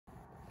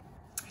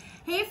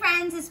Hey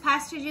friends, it's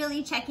Pastor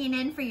Julie checking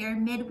in for your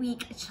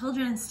midweek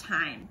children's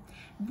time.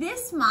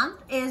 This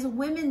month is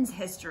Women's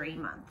History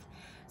Month.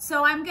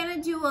 So I'm going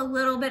to do a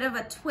little bit of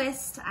a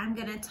twist. I'm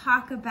going to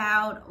talk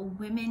about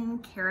women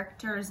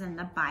characters in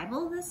the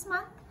Bible this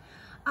month.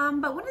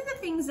 But one of the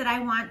things that I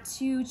want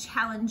to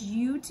challenge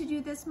you to do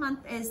this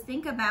month is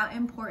think about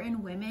important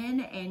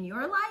women in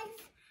your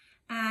life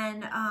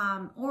and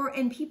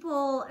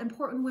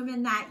important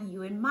women that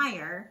you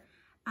admire.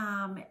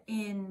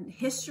 In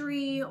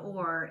history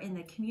or in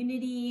the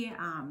community,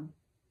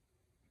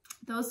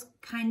 those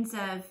kinds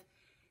of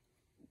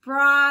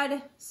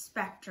broad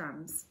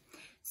spectrums.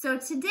 So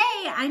today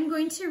I'm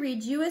going to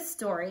read you a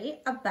story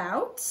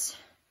about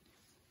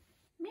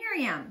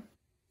Miriam.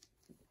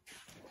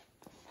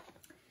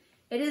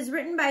 It is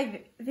written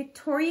by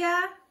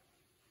Victoria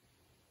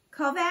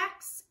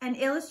Kovacs and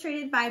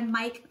illustrated by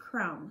Mike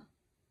Crone.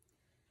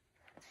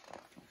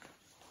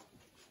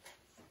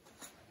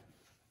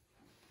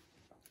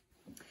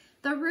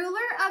 The ruler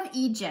of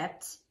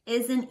Egypt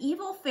is an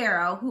evil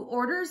pharaoh who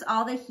orders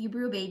all the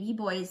Hebrew baby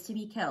boys to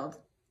be killed.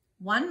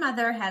 One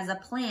mother has a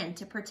plan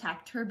to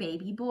protect her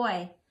baby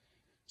boy.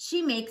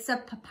 She makes a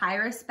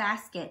papyrus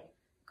basket,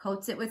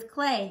 coats it with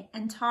clay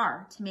and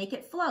tar to make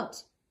it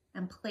float,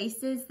 and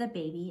places the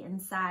baby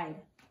inside.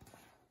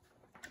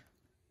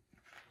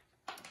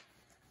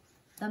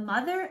 The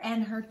mother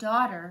and her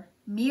daughter,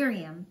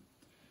 Miriam,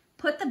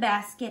 put the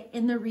basket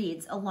in the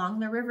reeds along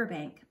the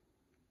riverbank.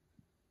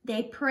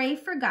 They pray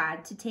for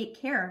God to take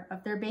care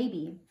of their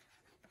baby.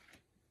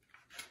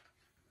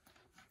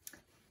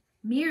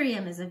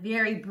 Miriam is a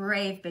very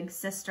brave big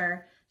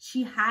sister.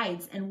 She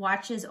hides and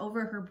watches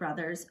over her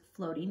brother's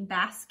floating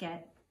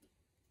basket.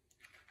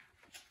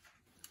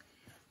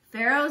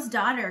 Pharaoh's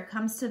daughter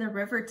comes to the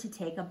river to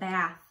take a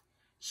bath.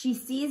 She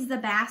sees the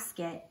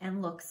basket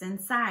and looks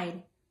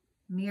inside.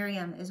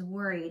 Miriam is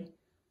worried.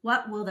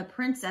 What will the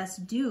princess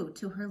do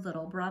to her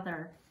little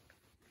brother?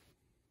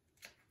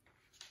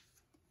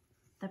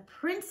 The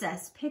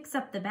princess picks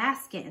up the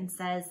basket and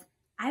says,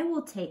 "I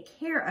will take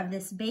care of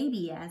this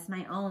baby as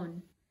my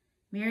own."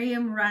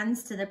 Miriam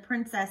runs to the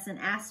princess and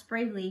asks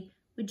bravely,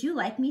 "Would you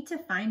like me to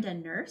find a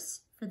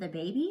nurse for the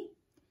baby?"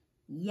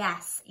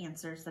 "Yes,"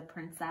 answers the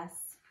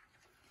princess.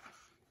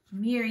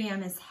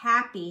 Miriam is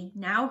happy.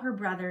 Now her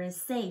brother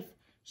is safe.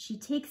 She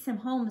takes him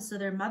home so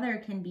their mother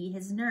can be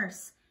his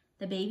nurse.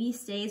 The baby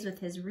stays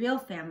with his real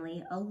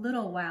family a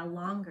little while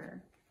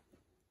longer.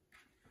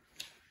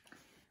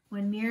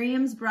 When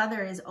Miriam's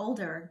brother is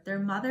older, their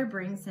mother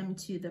brings him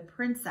to the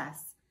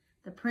princess.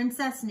 The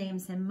princess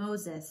names him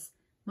Moses.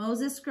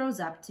 Moses grows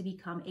up to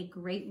become a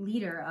great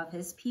leader of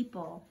his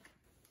people.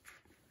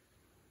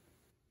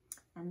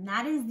 And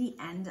that is the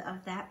end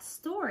of that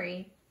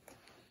story.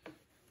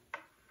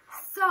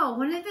 So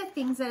one of the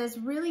things that is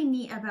really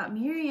neat about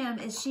Miriam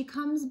is she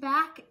comes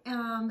back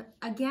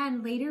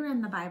again later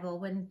in the Bible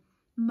when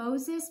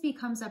Moses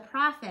becomes a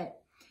prophet.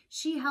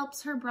 She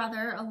helps her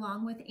brother,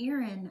 along with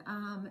Aaron,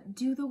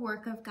 do the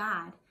work of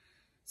God.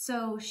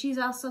 So she's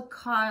also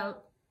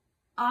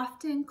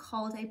often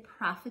called a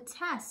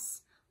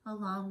prophetess,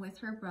 along with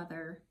her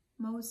brother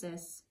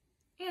Moses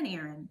and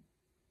Aaron.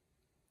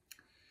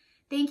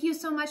 Thank you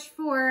so much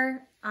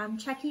for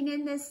checking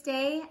in this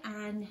day,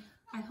 and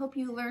I hope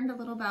you learned a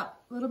little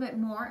bit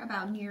more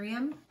about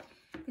Miriam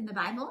in the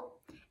Bible.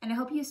 And I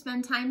hope you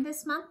spend time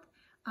this month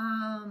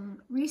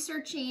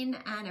researching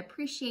and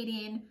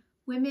appreciating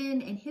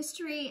women in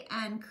history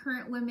and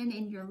current women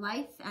in your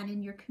life and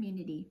in your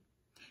community.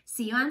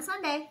 See you on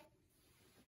Sunday.